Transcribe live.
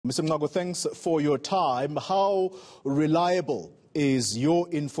Mr. Mnago, thanks for your time. How reliable is your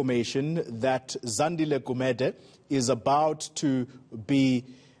information that Zandile Gumede is about to be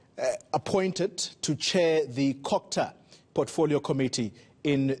appointed to chair the COCTA Portfolio Committee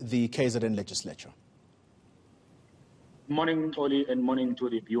in the KZN legislature? Morning, Toli, and morning to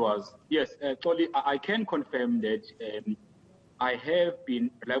the viewers. Yes, Toli, I can confirm that I have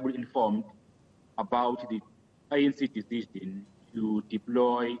been reliably informed about the ANC decision to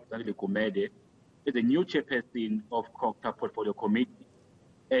deploy Zandile Gumede as the new chairperson of COCTA Portfolio Committee.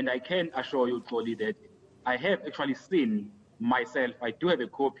 And I can assure you, Toli, that I have actually seen myself, I do have a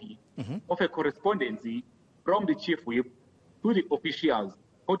copy of a correspondence from the chief whip to the officials,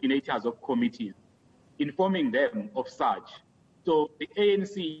 coordinators of committees, informing them of such. So the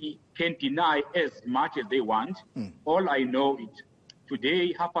ANC can deny as much as they want. All I know is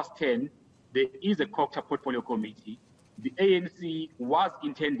today, 10:30, there is a COCTA Portfolio Committee. The ANC was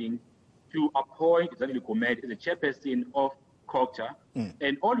intending to appoint Zandile Gumede as the chairperson of COCTA.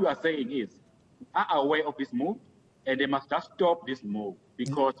 And all we are saying is, we are aware of this move, and they must just stop this move,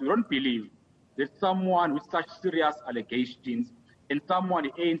 because we don't believe that someone with such serious allegations and someone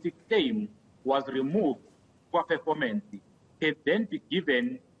the ANC claim was removed for performance can then be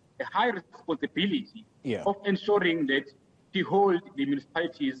given a high responsibility of ensuring that he holds the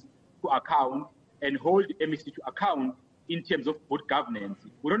municipalities to account and hold the MEC to account in terms of good governance.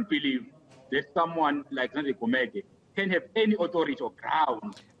 We don't believe that someone like Zandile Gumede can have any authority or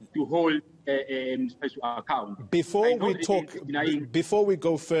ground to hold a municipality to account. Before we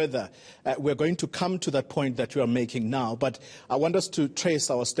go further, we're going to come to that point that you are making now, but I want us to trace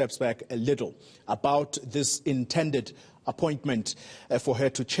our steps back a little about this intended appointment for her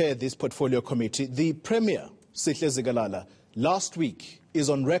to chair this portfolio committee. The Premier, Sihle Zikalala, last week is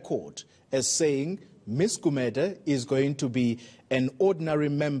on record as saying Ms. Gumede is going to be an ordinary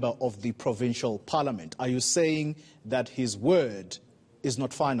member of the provincial parliament. Are you saying that his word is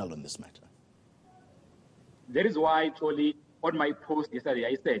not final on this matter? That is why, Toli, on my post yesterday,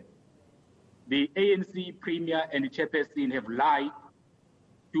 I said the ANC Premier and the chairperson have lied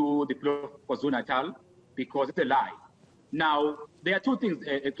to the people of KwaZulu-Natal because it's a lie. Now, there are two things,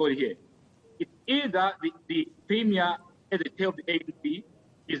 Toli, here. It's either the Premier, as the chair of the ANC,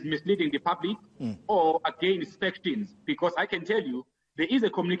 is misleading the public, or again inspections, because I can tell you there is a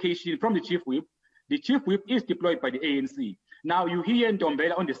communication from the chief whip. The chief whip is deployed by the ANC. Now you hear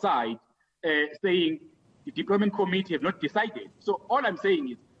Ndombela on the side saying the deployment committee have not decided. So all I'm saying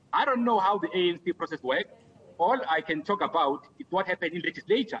is I don't know how the ANC process works. All I can talk about is what happened in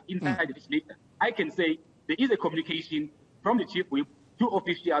legislature, inside the legislature. I can say there is a communication from the chief whip to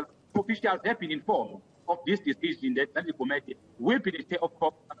officials. Officials have been informed of this decision that Zandile Gumede will be the chair of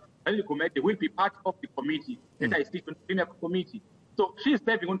COCTA. Zandile Gumede will be part of the committee that I sit on the Premier Committee. So she is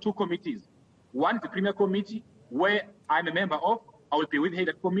serving on two committees. One is the Premier Committee, where I'm a member of. I will be with her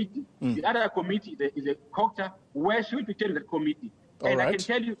that committee. The other committee is a COCTA, where she will be chairing that committee. I can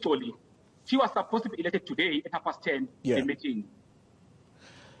tell you, Toli, she was supposed to be elected today at 10:30 in meeting.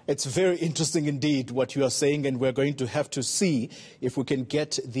 It's very interesting indeed what you are saying, and we're going to have to see if we can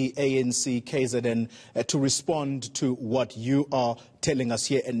get the ANC KZN to respond to what you are telling us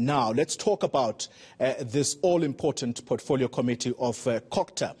here and now. Let's talk about this all-important portfolio committee of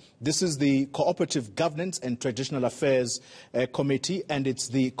COCTA. This is the Cooperative Governance and Traditional Affairs Committee, and it's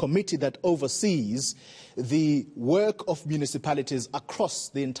the committee that oversees the work of municipalities across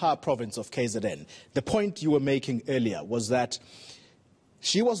the entire province of KZN. The point you were making earlier was that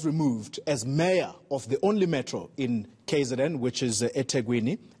she was removed as mayor of the only metro in KZN, which is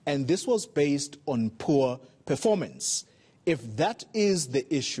eThekwini, and this was based on poor performance. If that is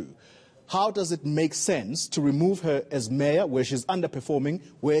the issue, how does it make sense to remove her as mayor, where she's underperforming,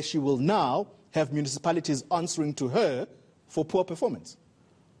 where she will now have municipalities answering to her for poor performance?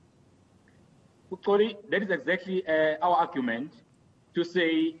 Sorry, that is exactly our argument, to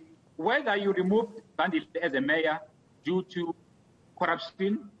say whether you remove Zandile as a mayor due to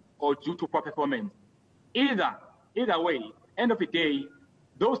corruption or due to poor performance. Either way, end of the day,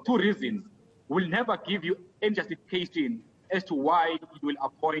 those two reasons will never give you any justification as to why you will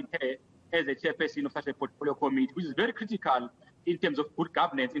appoint her as a chairperson of such a portfolio committee, which is very critical in terms of good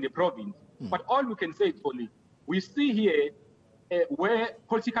governance in the province. But all we can say is only, we see here where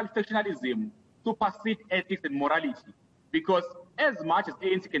political factionalism supersedes ethics and morality, because as much as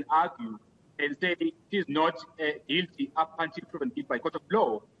ANC can argue and say she is not guilty up until proven guilty by court of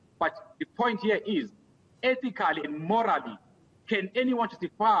law. But the point here is, ethically and morally, can anyone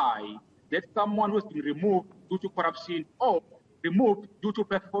justify that someone who has been removed due to corruption or removed due to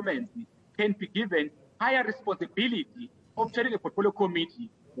performance can be given higher responsibility of chairing a portfolio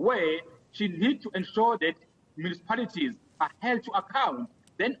committee where she needs to ensure that municipalities are held to account.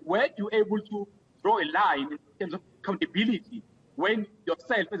 Then where you able to draw a line in terms of accountability when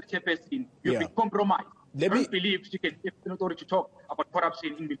yourself as a chairperson, you've been compromised? I don't believe she can have an authority to talk about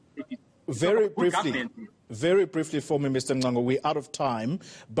corruption in municipalities. Very briefly for me, Mr. Ngango, we're out of time,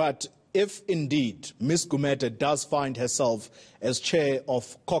 but if indeed Ms. Gumede does find herself as chair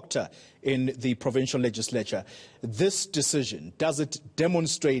of COCTA in the provincial legislature, this decision, does it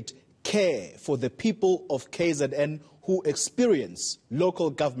demonstrate care for the people of KZN who experience local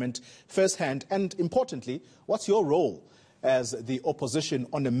government firsthand? And importantly, what's your role as the opposition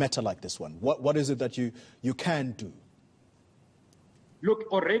on a matter like this one? What is it that you can do? Look,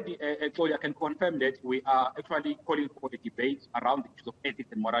 already, actually, I can confirm that we are actually calling for a debate around the issues of ethics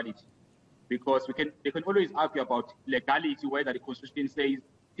and morality, because they can always argue about legality, whether the Constitution says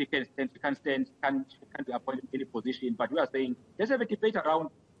she can stand, she can't be appointed in any position. But we are saying let's have a debate around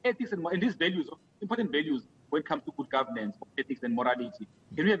ethics and these values, important values when it comes to good governance, ethics and morality.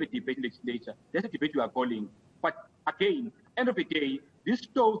 Can we have a debate in the legislature? That's a debate we are calling. But again, end of the day, this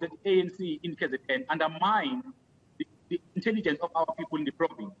shows that the ANC in KZN undermine the intelligence of our people in the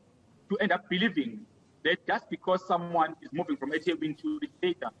province to end up believing that just because someone is moving from ATM into the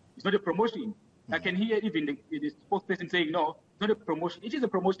data, it's not a promotion. I can hear even the spokesperson saying, no, it's not a promotion. It is a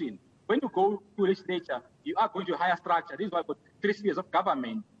promotion. When you go to legislature, you are going to a higher structure. This is why I've got 3 spheres of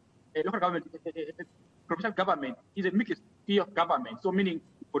government. Local government, provincial government is a mixed sphere of government. So meaning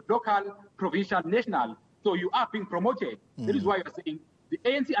for local, provincial, national. So you are being promoted. That is why you're saying the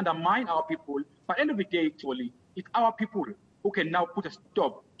ANC undermine our people. But end of the day, actually, it's our people who can now put a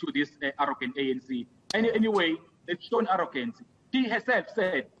stop to this arrogant ANC. Anyway, they've shown arrogance. She herself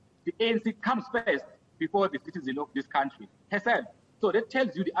said the ANC comes first before the citizens of this country. Herself. So that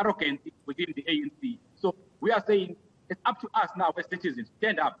tells you the arrogance within the ANC. So we are saying it's up to us now as citizens.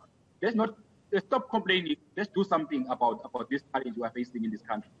 Stand up. Let's stop complaining. Let's do something about this challenge we are facing in this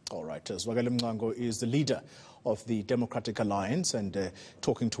country. All right. Zandile Gumede is the leader of the Democratic Alliance and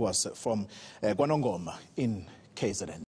talking to us from KwaNongoma in KZN.